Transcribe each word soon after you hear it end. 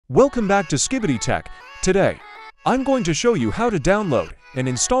Welcome back to SKIBIDI Tech. Today, I'm going to show you how to download and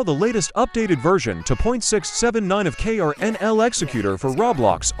install the latest updated version to 2.679 of KRNL Executor for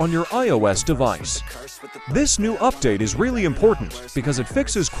Roblox on your iOS device. This new update is really important because it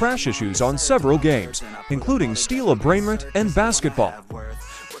fixes crash issues on several games, including Brainrot and Basketball.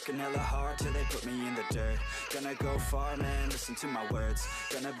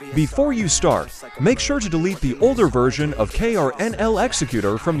 Before you start, make sure to delete the older version of KRNL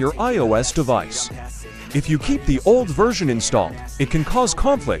Executor from your iOS device. If you keep the old version installed, it can cause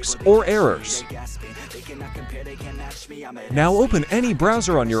conflicts or errors. Now open any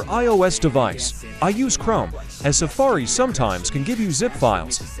browser on your iOS device. I use Chrome, as Safari sometimes can give you zip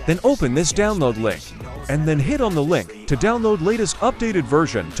files. Then open this download link, and then hit on the link to download latest updated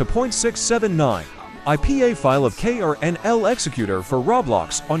version to 2.679. IPA file of KRNL Executor for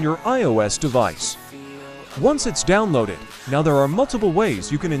Roblox on your iOS device. Once it's downloaded, now there are multiple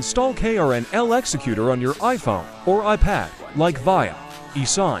ways you can install KRNL Executor on your iPhone or iPad, like via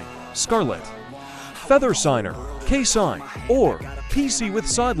Esign, Scarlet, Feather Signer, KSign, or PC with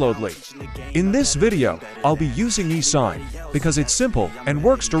Sideloadly. In this video, I'll be using Esign because it's simple and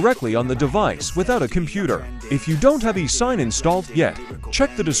works directly on the device without a computer. If you don't have Esign installed yet,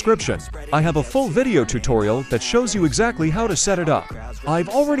 check the description. I have a full video tutorial that shows you exactly how to set it up. I've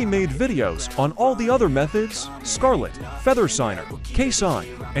already made videos on all the other methods, Scarlet, Feather Signer,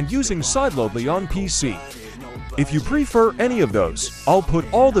 KSign, and using Sideloadly on PC. If you prefer any of those, I'll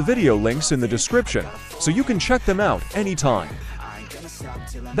put all the video links in the description so you can check them out anytime.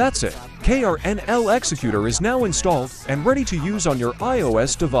 That's it. KRNL Executor is now installed and ready to use on your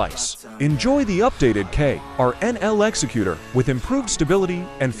iOS device. Enjoy the updated KRNL Executor with improved stability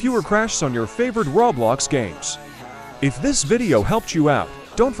and fewer crashes on your favorite Roblox games. If this video helped you out,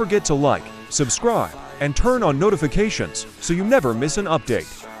 don't forget to like, subscribe, and turn on notifications so you never miss an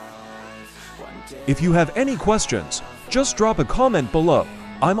update. If you have any questions, just drop a comment below.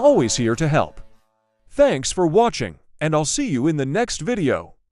 I'm always here to help. Thanks for watching, and I'll see you in the next video.